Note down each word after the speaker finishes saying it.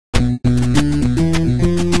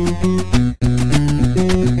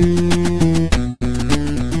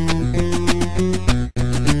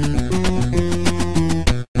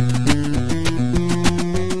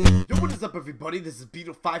This is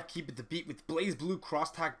Beetle 5 Keeping the Beat with Blazblue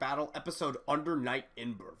Cross Tag Battle episode Under Night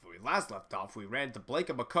in Birth. When we last left off, we ran into Blake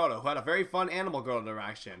and Makoto, who had a very fun animal girl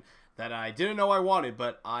interaction that I didn't know I wanted,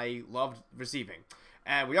 but I loved receiving.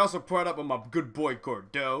 And we also brought up with my good boy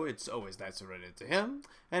Gordo. It's always nice to run into him.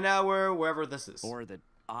 And now we're wherever this is. Or that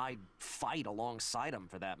I'd fight alongside him,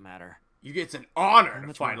 for that matter. It's an honor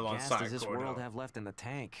to fight alongside Gordo. How much more gas does this world have left in the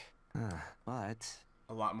tank? But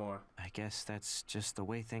a lot more. I guess that's just the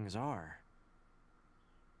way things are.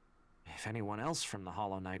 If anyone else from the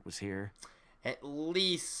Hollow Knight was here, at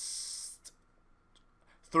least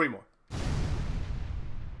 3 more.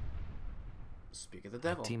 Speak of the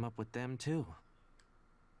devil. I'd team up with them too.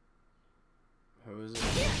 Who is it?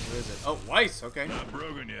 Who is it? Oh, Weiss. Okay. Not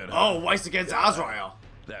broken yet. Oh, Weiss against Azrael.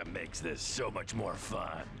 That makes this so much more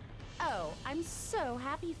fun. Oh, I'm so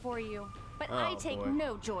happy for you, but I take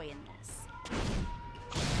no joy in this.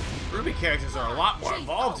 Ruby characters are a lot more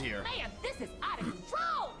involved here. Man, this is out of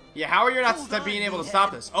control. Yeah, how are you not being able to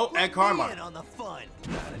stop this? Oh, and Carmine. On the fun.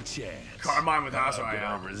 Not a chance. Carmine with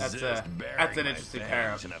Azrael. That's an interesting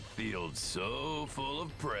pair. In a field so full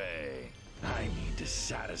of prey. I need to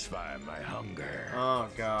satisfy my hunger. Oh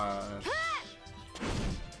god.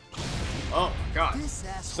 Oh my god. This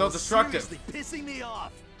So destructive. Pissing me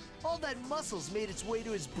off. All that muscle's made its way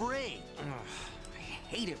to his brain. I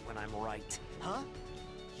hate it when I'm right. Huh?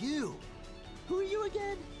 You? Who are you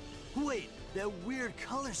again? Wait, that weird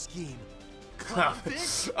color scheme.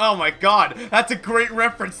 Clownfish? Oh my god, that's a great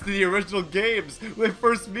reference to the original games. When they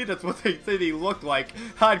first meet, that's what they say they look like.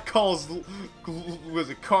 Had calls, was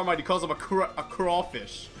it Carmine? He calls him a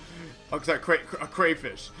crawfish. Oh, sorry, a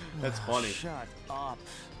crayfish. That's funny. Shut up.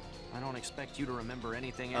 I don't expect you to remember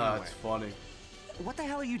anything anyway. That's funny. What the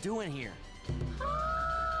hell are you doing here?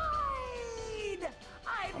 Hide!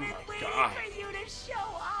 I've been waiting for you to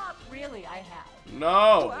show up. Really, I have.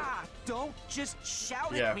 No. Don't just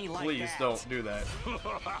shout at me like that. Yeah, please don't do that.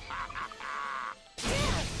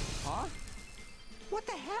 Huh? What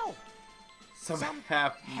the hell? Some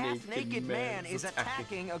half-naked man is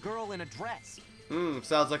attacking a girl in a dress.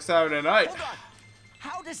 Sounds like Saturday night. Hold on.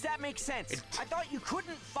 How does that make sense? I thought you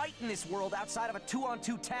couldn't fight in this world outside of a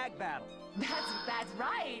 2-on-2 tag battle. That's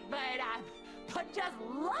right, but just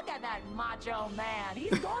look at that macho man.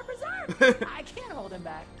 He's going berserk. I can't hold him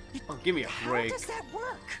back. Oh, give me a break. How does that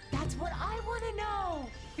work? That's what I want to know.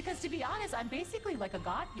 Because to be honest, I'm basically like a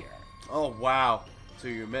god here. Oh, wow. So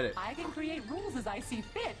you admit it. I can create rules as I see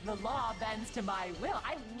fit. The law bends to my will.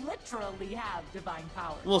 I literally have divine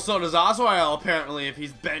power. Well, so does Azrael, apparently, if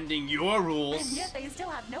he's bending your rules. And yet they still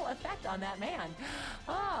have no effect on that man.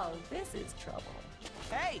 Oh, this is trouble.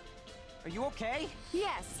 Hey, are you okay?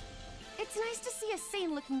 Yes. It's nice to see a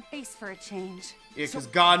sane-looking face for a change. Yeah, because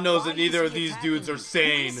God knows that neither of these dudes are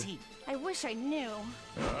sane. I wish I knew.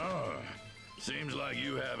 Oh, seems like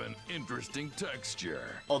you have an interesting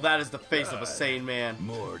texture. Oh, that is the face of a sane man.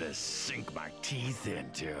 More to sink my teeth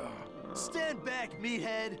into. Stand back,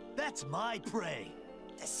 meathead. That's my prey.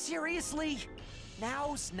 Seriously?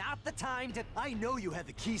 Now's not the time to... I know you have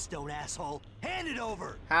the keystone, asshole. Hand it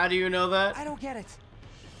over. How do you know that? I don't get it.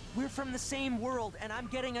 We're from the same world, and I'm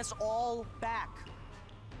getting us all back.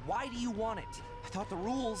 Why do you want it? I thought the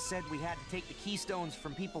rules said we had to take the keystones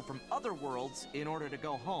from people from other worlds in order to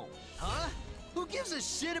go home. Huh? Who gives a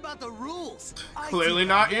shit about the rules? Clearly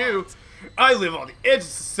not you. I live on the edge of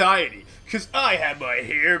society, because I have my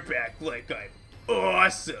hair back like I'm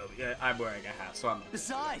awesome. Yeah, I'm wearing a hat, so I'm not.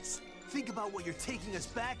 Besides, think about what you're taking us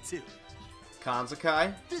back to.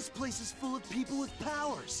 Kanzakai? This place is full of people with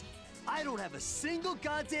powers. I don't have a single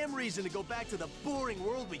goddamn reason to go back to the boring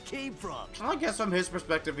world we came from. I guess from his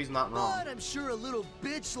perspective, he's not wrong. But I'm sure a little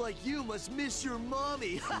bitch like you must miss your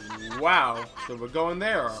mommy. Wow, so we're going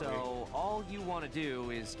there, aren't we? So all you want to do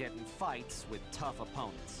is get in fights with tough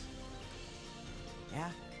opponents. Yeah,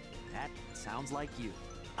 that sounds like you.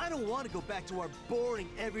 I don't want to go back to our boring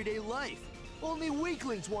everyday life. Only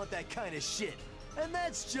weaklings want that kind of shit. And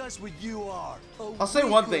that's just what you are. I'll say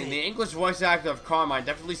one thing, the English voice actor of Carmine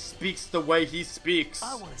definitely speaks the way he speaks.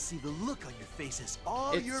 I want to see the look on your faces.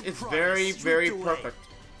 It's very, very perfect.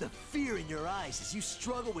 The fear in your eyes as you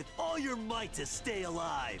struggle with all your might to stay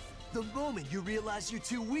alive. The moment you realize you're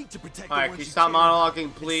too weak to protect the ones you care about. Alright, can you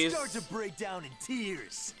stop monologuing, please? Start to break down in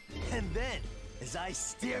tears. And then, as I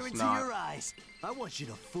stare into your eyes, I want you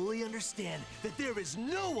to fully understand that there is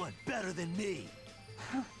no one better than me.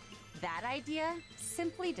 That idea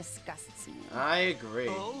simply disgusts me. I agree.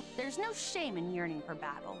 Oh? There's no shame in yearning for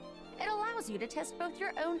battle. It allows you to test both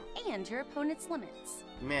your own and your opponent's limits.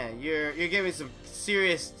 Man, you're giving some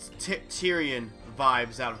serious Tyrion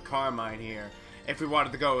vibes out of Carmine here. If we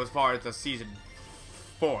wanted to go as far as the season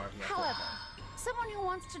 4. However, someone who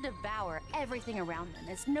wants to devour everything around them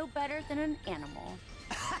is no better than an animal.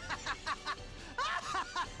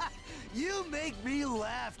 You make me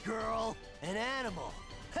laugh, girl. An animal.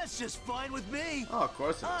 That's just fine with me. Oh, of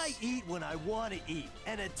course it is. I eat when I want to eat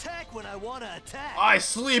and attack when I want to attack. I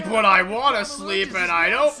sleep when I want to sleep, and I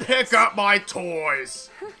don't pick up my toys.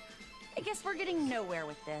 I guess we're getting nowhere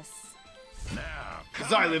with this. Now,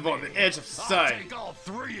 Because I live on the edge of I'll society. take all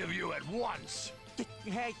 3 of you at once.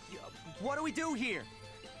 Hey, what do we do here?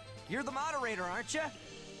 You're the moderator, aren't you?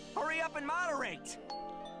 Hurry up and moderate.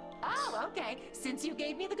 Oh, okay. Since you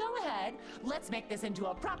gave me the go-ahead, let's make this into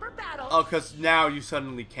a proper battle. Oh, because now you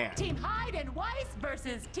suddenly can. Team Hyde and Weiss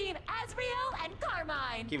versus Team Asriel and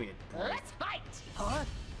Carmine. Give me a... Let's fight. Huh?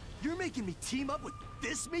 You're making me team up with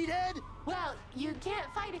this meathead? Well, you can't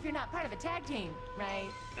fight if you're not part of a tag team,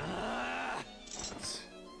 right?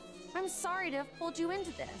 I'm sorry to have pulled you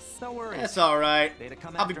into this. No worries. That's alright. They'd have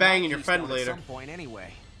come I'll be after banging my your friend keystone later. At some point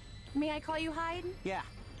anyway. May I call you Hyde? Yeah.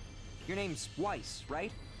 Your name's Weiss,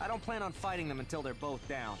 right? I don't plan on fighting them until they're both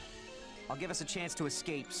down. I'll give us a chance to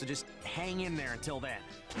escape, so just hang in there until then.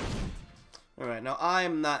 Alright, now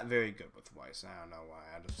I'm not very good with Weiss. I don't know why.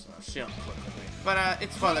 I just, she don't click with me. But,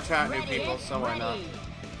 it's fun to try out new people, so why not?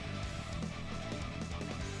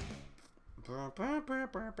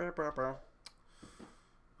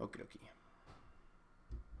 Okie dokie.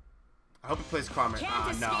 I hope he plays Carmine.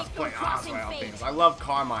 Ah, no, it's playing Asriel themes. I love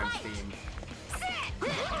Carmine's theme.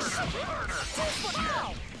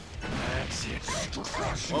 That's it.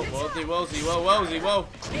 Whoa, whoa, whoa, whoa.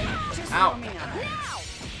 Ow.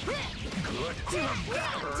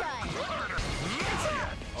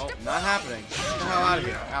 Oh, not happening. Get the hell out of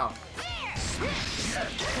here. Ow.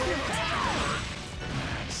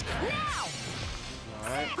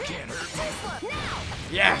 Alright.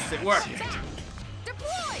 Yes, it worked.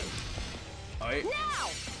 Alright.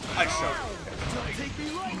 I showed. Don't take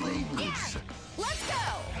me lightly. Let's go!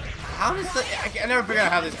 How does the... I never figured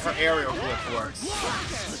out how this her aerial flip works.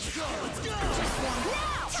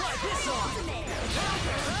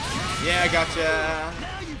 Yeah, I gotcha.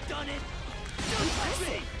 Now you've done it.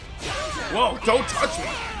 Whoa, don't touch me.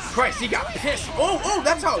 Christ, he got pissed. Oh,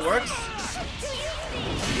 that's how it works.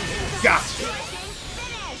 Gotcha.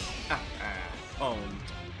 Owned.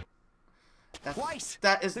 Weiss,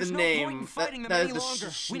 That is the there's no point in name. fighting them That is any the longer.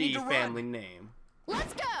 We need Schnee to run. family name.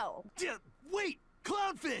 Let's go! Wait,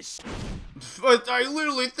 clownfish. But I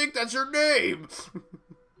literally think that's your name.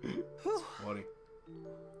 It's funny.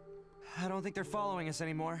 I don't think they're following us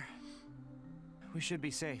anymore. We should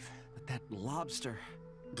be safe. But that lobster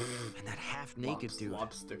and that half-naked dude.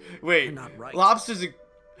 Lobster. Wait, You're not right. lobster's a...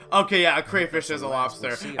 Okay, yeah, a crayfish is a last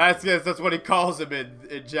lobster. we'll see. That's what he calls him in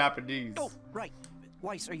Japanese. Oh, right.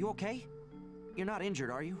 Weiss, are you okay? You're not injured,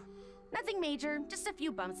 are you? Nothing major, just a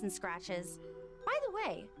few bumps and scratches. By the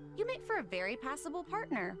way, you make for a very passable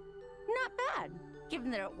partner. Not bad, given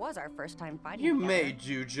that it was our first time fighting You together. may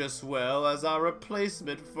do just well as our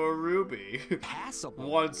replacement for Ruby. Passable.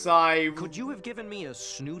 Once I... Could you have given me a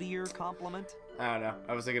snootier compliment? I don't know.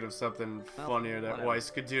 I was thinking of something Well, funnier that whatever. Weiss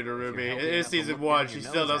could do to If you're Ruby. healthy It is enough to season look 1. down She your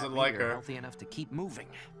still nose at doesn't me, like you're her. Healthy enough to keep moving.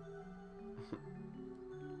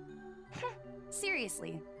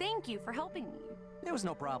 Seriously, thank you for helping me. There was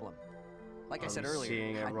no problem. Like I said I'm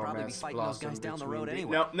seeing earlier, a I'd probably be romance fighting those blossom guys down the between road the-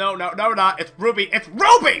 anyway. No, we're not. It's Ruby. It's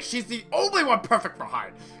Ruby! She's the only one perfect for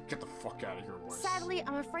Hyde. Get the fuck out of here, Weiss. Sadly,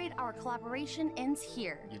 I'm afraid our collaboration ends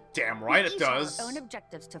here. You're damn right We it each have does. our own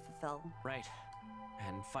objectives to fulfill. Right.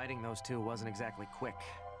 And fighting those two wasn't exactly quick.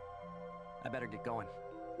 I better get going.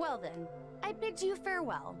 Well then, I bid you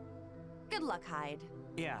farewell. Good luck, Hyde.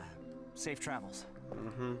 Yeah, safe travels.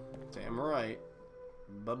 Mm-hmm. Damn right.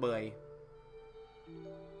 Bye-bye.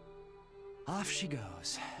 Off she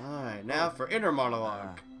goes. Alright, now for inner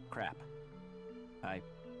monologue. Crap. I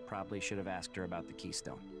probably should have asked her about the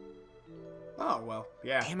keystone. Oh, well,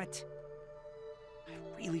 yeah. Damn it. I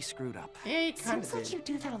really screwed up. Yeah, you kind Seems of like did. you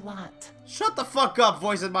do that a lot. Shut the fuck up,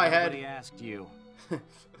 voice in my Nobody head. asked you.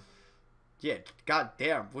 Yeah,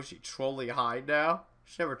 goddamn. Was she trolling Hyde now?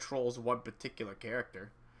 She never trolls one particular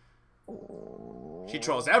character. She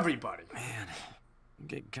trolls everybody. Man, I'm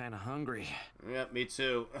getting kind of hungry. Yep, me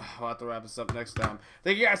too. We'll have to wrap this up next time.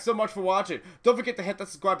 Thank you guys so much for watching. Don't forget to hit that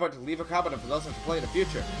subscribe button to leave a comment if you love us to play in the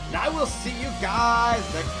future. And I will see you guys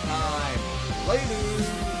next time.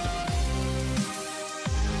 Later.